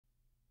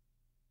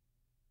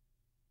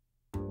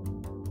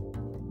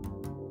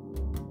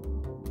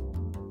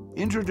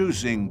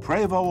Introducing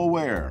Prevost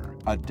Aware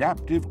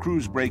Adaptive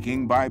Cruise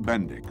Braking by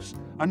Bendix,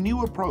 a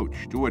new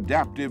approach to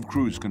adaptive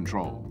cruise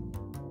control.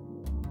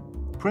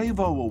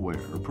 Prevost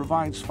Aware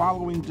provides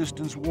following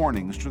distance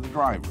warnings to the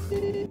driver,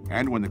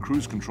 and when the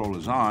cruise control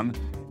is on,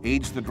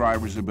 aids the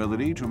driver's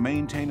ability to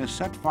maintain a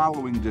set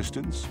following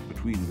distance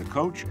between the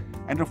coach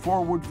and a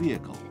forward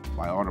vehicle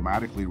by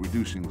automatically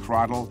reducing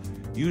throttle,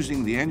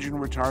 using the engine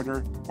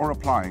retarder, or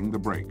applying the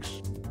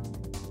brakes.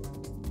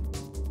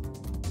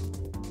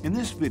 In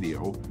this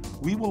video,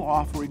 we will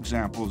offer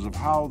examples of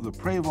how the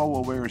Prevost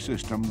Aware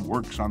system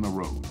works on the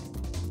road.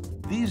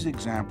 These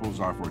examples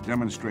are for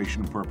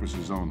demonstration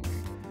purposes only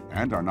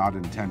and are not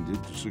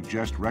intended to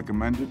suggest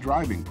recommended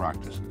driving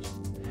practices.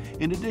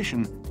 In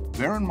addition,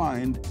 bear in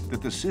mind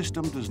that the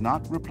system does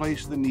not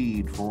replace the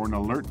need for an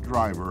alert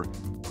driver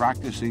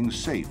practicing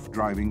safe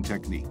driving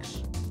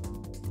techniques.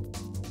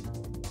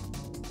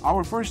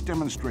 Our first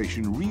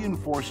demonstration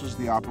reinforces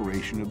the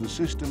operation of the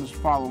system's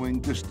following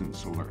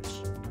distance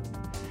alerts.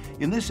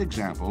 In this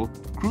example,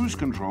 cruise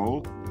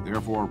control,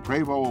 therefore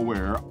Prevost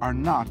Aware, are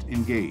not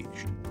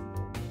engaged.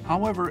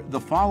 However, the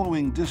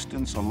following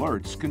distance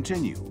alerts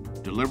continue,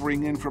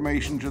 delivering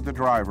information to the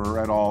driver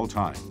at all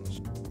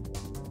times.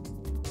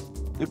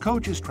 The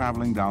coach is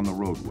traveling down the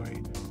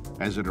roadway.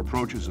 As it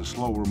approaches a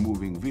slower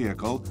moving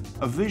vehicle,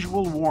 a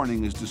visual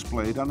warning is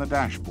displayed on the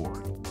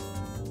dashboard.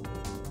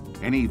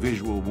 Any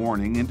visual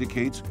warning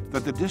indicates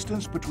that the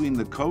distance between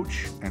the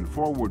coach and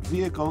forward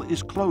vehicle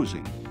is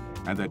closing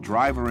and that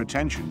driver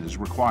attention is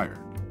required.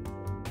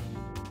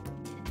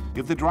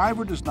 If the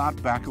driver does not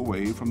back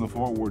away from the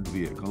forward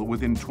vehicle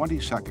within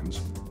 20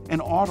 seconds, an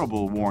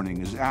audible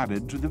warning is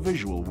added to the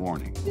visual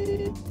warning.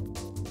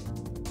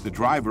 The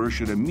driver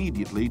should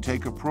immediately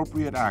take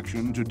appropriate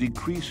action to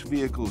decrease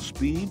vehicle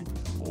speed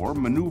or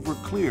maneuver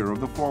clear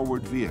of the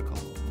forward vehicle.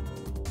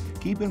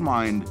 Keep in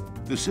mind,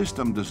 the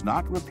system does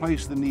not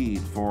replace the need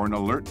for an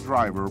alert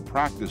driver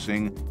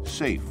practicing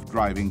safe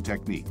driving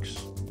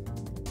techniques.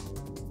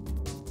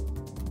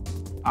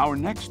 Our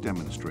next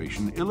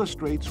demonstration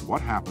illustrates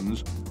what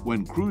happens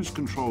when cruise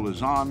control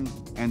is on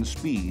and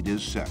speed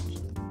is set.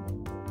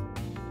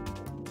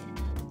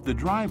 The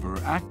driver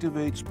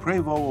activates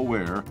Prevost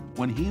Aware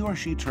when he or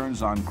she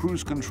turns on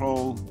cruise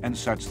control and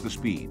sets the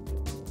speed.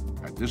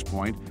 At this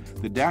point,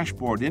 the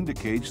dashboard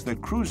indicates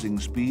that cruising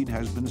speed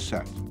has been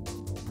set.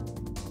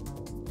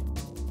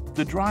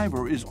 The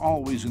driver is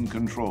always in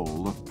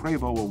control of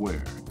Prevost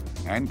Aware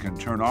and can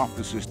turn off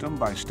the system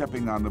by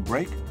stepping on the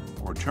brake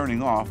or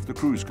turning off the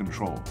cruise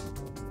control.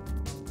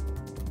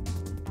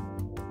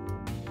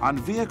 On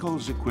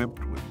vehicles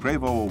equipped with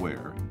Prevost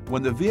Aware,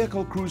 when the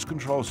vehicle cruise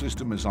control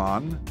system is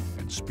on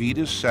and speed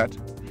is set,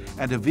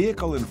 and a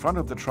vehicle in front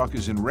of the truck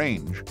is in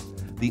range,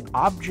 the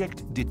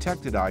object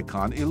detected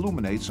icon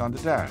illuminates on the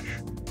dash,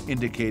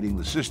 indicating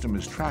the system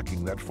is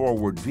tracking that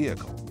forward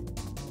vehicle.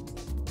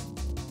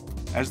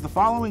 As the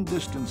following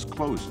distance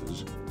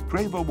closes,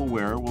 Prevost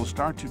Aware will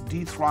start to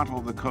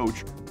dethrottle the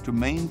coach to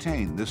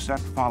maintain the set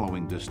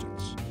following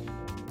distance.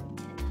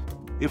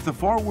 If the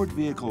forward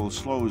vehicle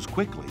slows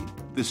quickly,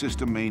 the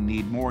system may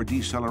need more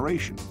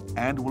deceleration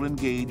and will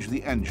engage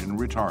the engine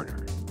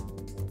retarder.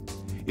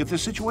 If the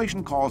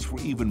situation calls for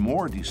even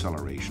more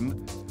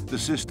deceleration, the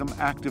system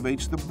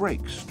activates the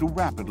brakes to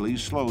rapidly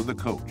slow the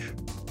coach.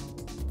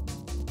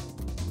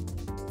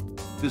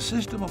 The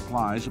system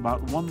applies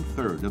about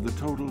 1/3 of the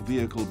total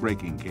vehicle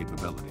braking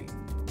capability.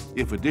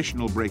 If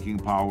additional braking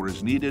power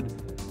is needed,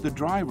 the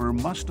driver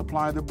must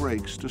apply the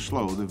brakes to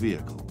slow the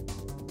vehicle.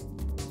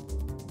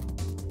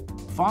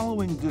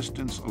 Following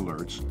distance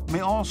alerts may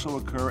also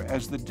occur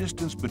as the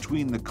distance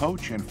between the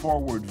coach and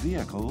forward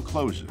vehicle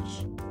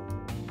closes.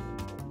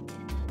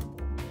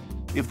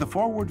 If the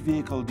forward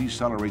vehicle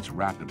decelerates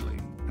rapidly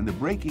and the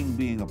braking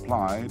being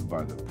applied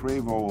by the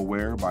Prevost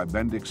Aware by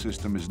Bendix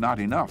system is not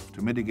enough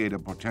to mitigate a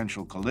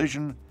potential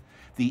collision,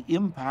 the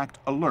impact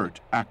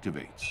alert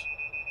activates.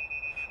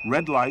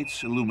 Red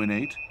lights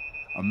illuminate,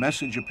 a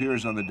message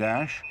appears on the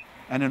dash,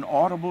 and an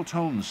audible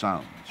tone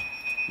sounds,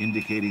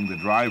 indicating the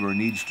driver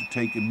needs to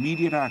take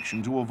immediate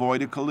action to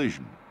avoid a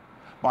collision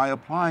by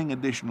applying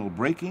additional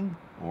braking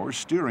or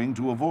steering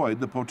to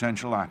avoid the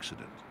potential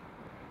accident.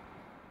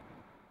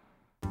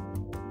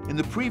 In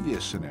the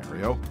previous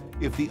scenario,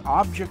 if the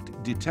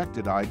object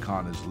detected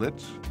icon is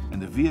lit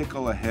and the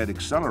vehicle ahead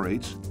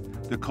accelerates,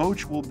 the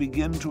coach will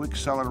begin to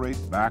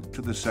accelerate back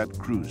to the set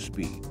cruise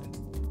speed.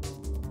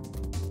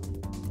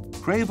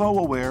 Prevost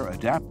Aware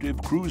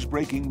Adaptive Cruise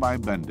Braking by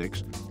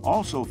Bendix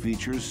also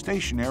features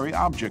stationary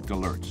object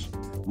alerts,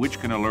 which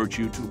can alert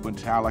you to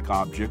metallic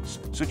objects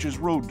such as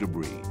road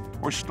debris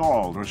or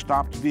stalled or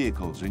stopped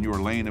vehicles in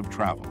your lane of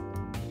travel.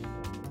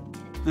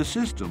 The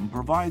system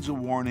provides a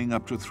warning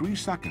up to 3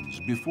 seconds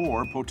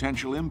before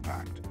potential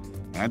impact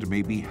and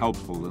may be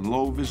helpful in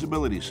low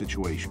visibility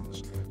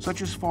situations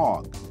such as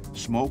fog,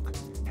 smoke,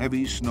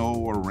 heavy snow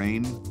or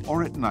rain,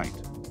 or at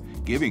night,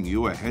 giving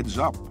you a heads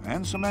up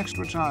and some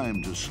extra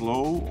time to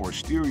slow or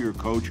steer your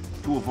coach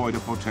to avoid a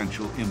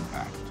potential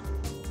impact.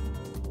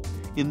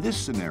 In this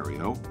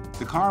scenario,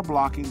 the car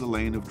blocking the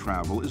lane of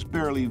travel is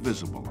barely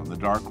visible on the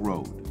dark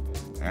road,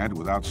 and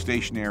without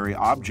stationary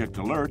object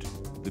alert,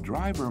 the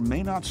driver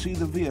may not see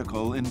the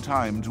vehicle in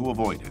time to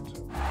avoid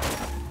it.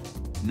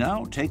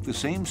 Now take the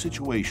same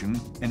situation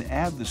and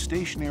add the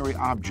stationary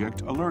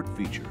object alert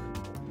feature.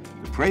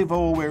 The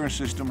Prevost Aware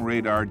System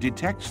radar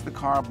detects the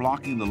car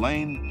blocking the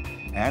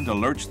lane and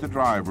alerts the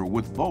driver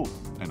with both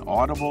an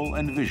audible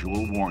and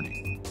visual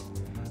warning.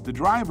 The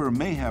driver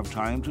may have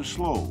time to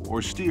slow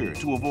or steer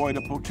to avoid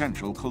a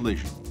potential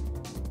collision.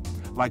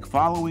 Like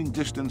following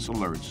distance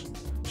alerts,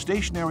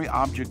 stationary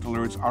object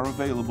alerts are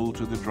available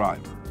to the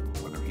driver,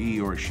 whether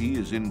he or she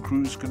is in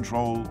cruise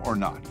control or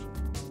not.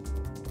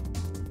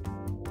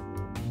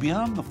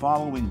 Beyond the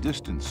following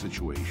distance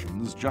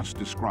situations just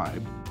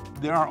described,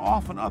 there are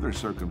often other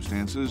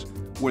circumstances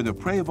where the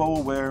Prevost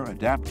Aware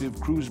Adaptive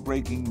Cruise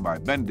Braking by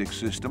Bendix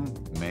system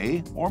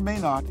may or may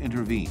not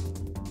intervene.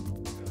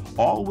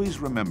 Always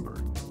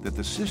remember that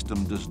the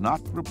system does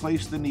not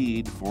replace the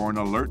need for an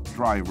alert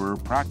driver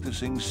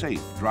practicing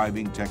safe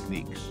driving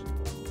techniques.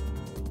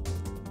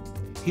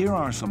 Here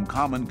are some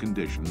common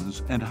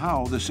conditions and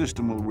how the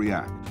system will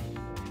react.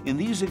 In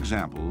these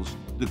examples,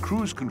 the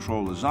cruise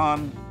control is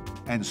on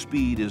and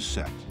speed is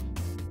set.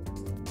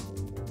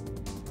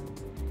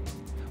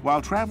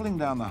 While traveling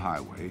down the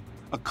highway,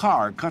 a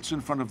car cuts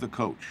in front of the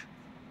coach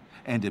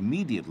and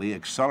immediately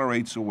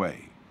accelerates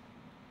away.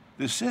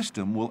 The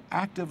system will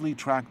actively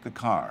track the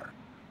car,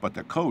 but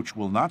the coach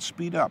will not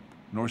speed up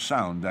nor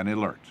sound an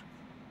alert.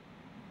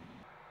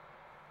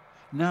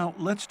 Now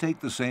let's take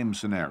the same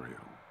scenario,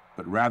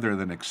 but rather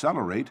than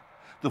accelerate,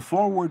 the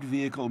forward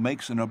vehicle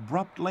makes an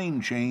abrupt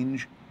lane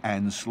change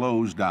and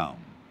slows down.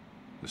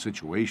 A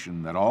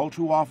situation that all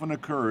too often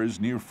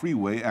occurs near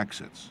freeway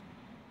exits.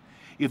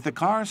 If the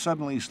car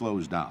suddenly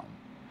slows down,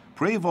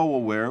 Prevost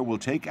Aware will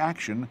take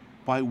action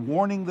by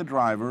warning the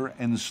driver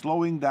and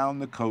slowing down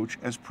the coach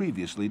as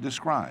previously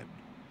described,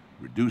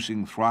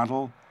 reducing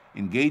throttle,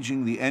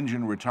 engaging the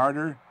engine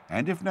retarder,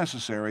 and if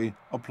necessary,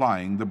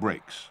 applying the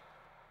brakes.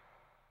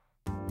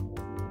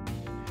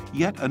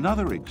 Yet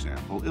another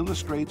example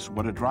illustrates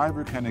what a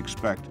driver can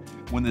expect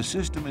when the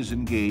system is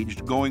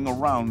engaged going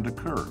around a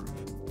curve.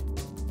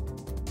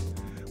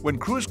 When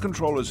cruise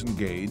control is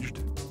engaged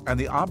and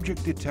the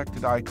object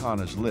detected icon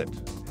is lit,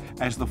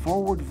 as the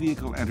forward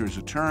vehicle enters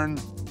a turn,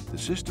 the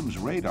system's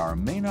radar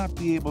may not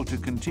be able to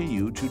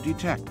continue to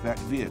detect that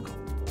vehicle.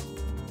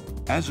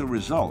 As a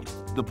result,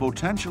 the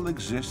potential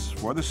exists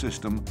for the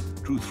system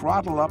to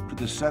throttle up to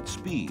the set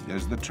speed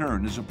as the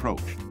turn is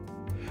approached.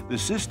 The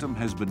system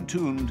has been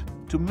tuned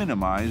to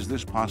minimize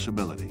this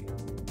possibility.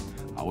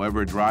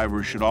 However,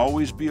 drivers should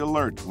always be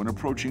alert when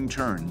approaching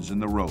turns in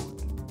the road.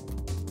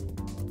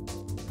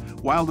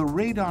 While the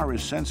radar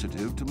is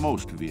sensitive to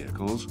most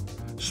vehicles,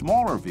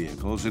 smaller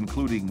vehicles,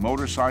 including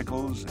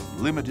motorcycles and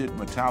limited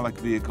metallic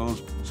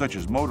vehicles, such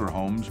as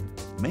motorhomes,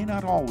 may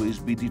not always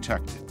be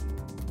detected.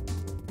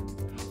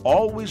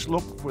 Always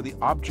look for the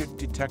object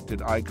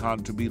detected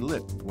icon to be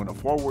lit when a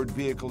forward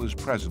vehicle is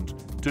present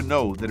to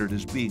know that it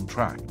is being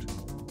tracked.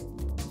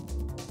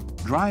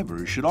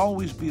 Drivers should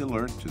always be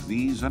alert to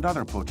these and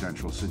other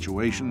potential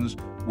situations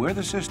where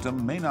the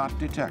system may not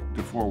detect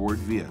a forward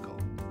vehicle.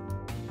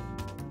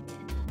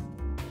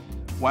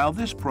 While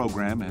this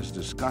program has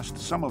discussed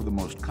some of the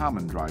most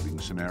common driving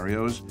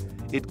scenarios,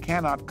 it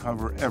cannot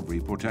cover every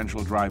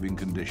potential driving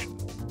condition.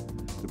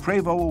 The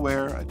Prevost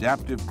Aware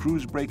Adaptive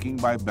Cruise Braking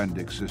by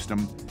Bendix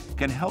system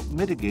can help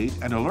mitigate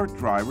and alert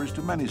drivers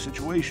to many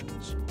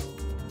situations.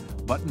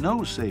 But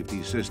no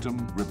safety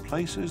system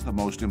replaces the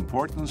most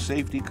important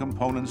safety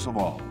components of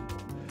all: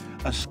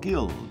 a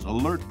skilled,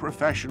 alert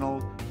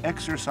professional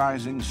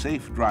exercising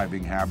safe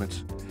driving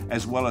habits,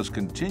 as well as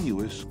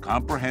continuous,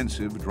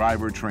 comprehensive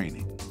driver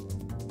training.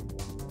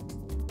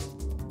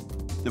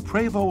 The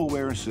Prevost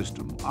Aware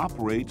system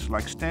operates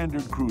like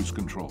standard cruise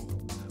control,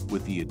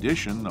 with the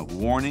addition of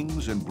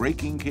warnings and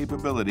braking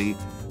capability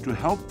to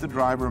help the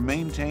driver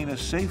maintain a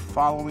safe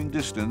following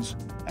distance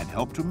and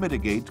help to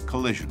mitigate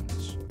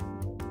collisions.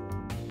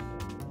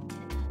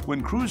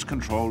 When cruise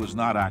control is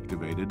not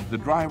activated, the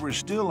driver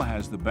still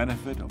has the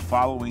benefit of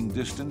following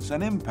distance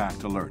and impact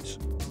alerts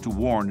to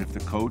warn if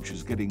the coach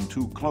is getting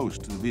too close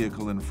to the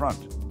vehicle in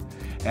front,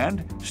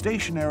 and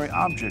stationary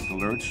object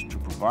alerts to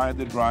provide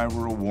the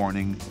driver a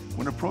warning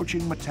when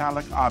approaching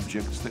metallic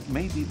objects that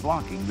may be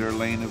blocking their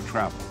lane of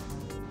travel.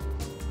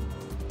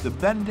 The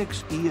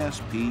Bendix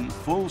ESP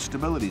full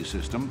stability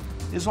system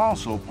is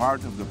also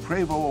part of the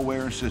Prevost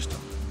Aware system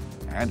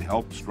and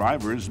helps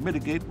drivers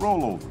mitigate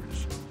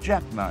rollovers,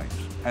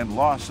 jackknifes, and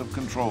loss of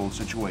control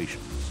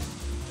situations.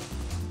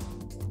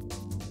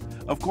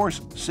 Of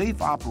course,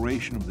 safe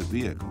operation of the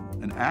vehicle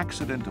and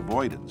accident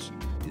avoidance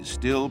is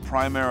still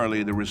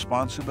primarily the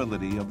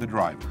responsibility of the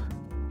driver.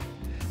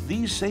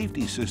 These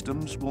safety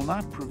systems will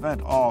not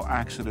prevent all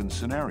accident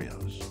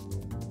scenarios.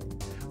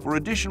 For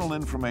additional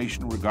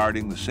information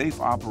regarding the safe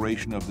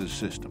operation of this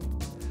system,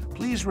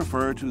 please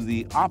refer to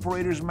the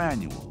operator's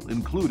manual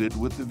included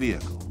with the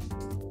vehicle.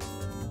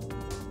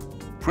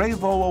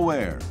 Prevost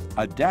Aware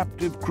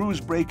Adaptive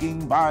Cruise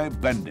Braking by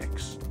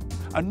Bendix,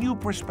 a new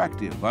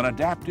perspective on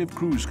adaptive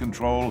cruise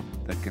control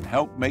that can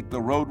help make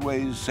the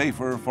roadways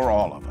safer for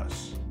all of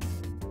us.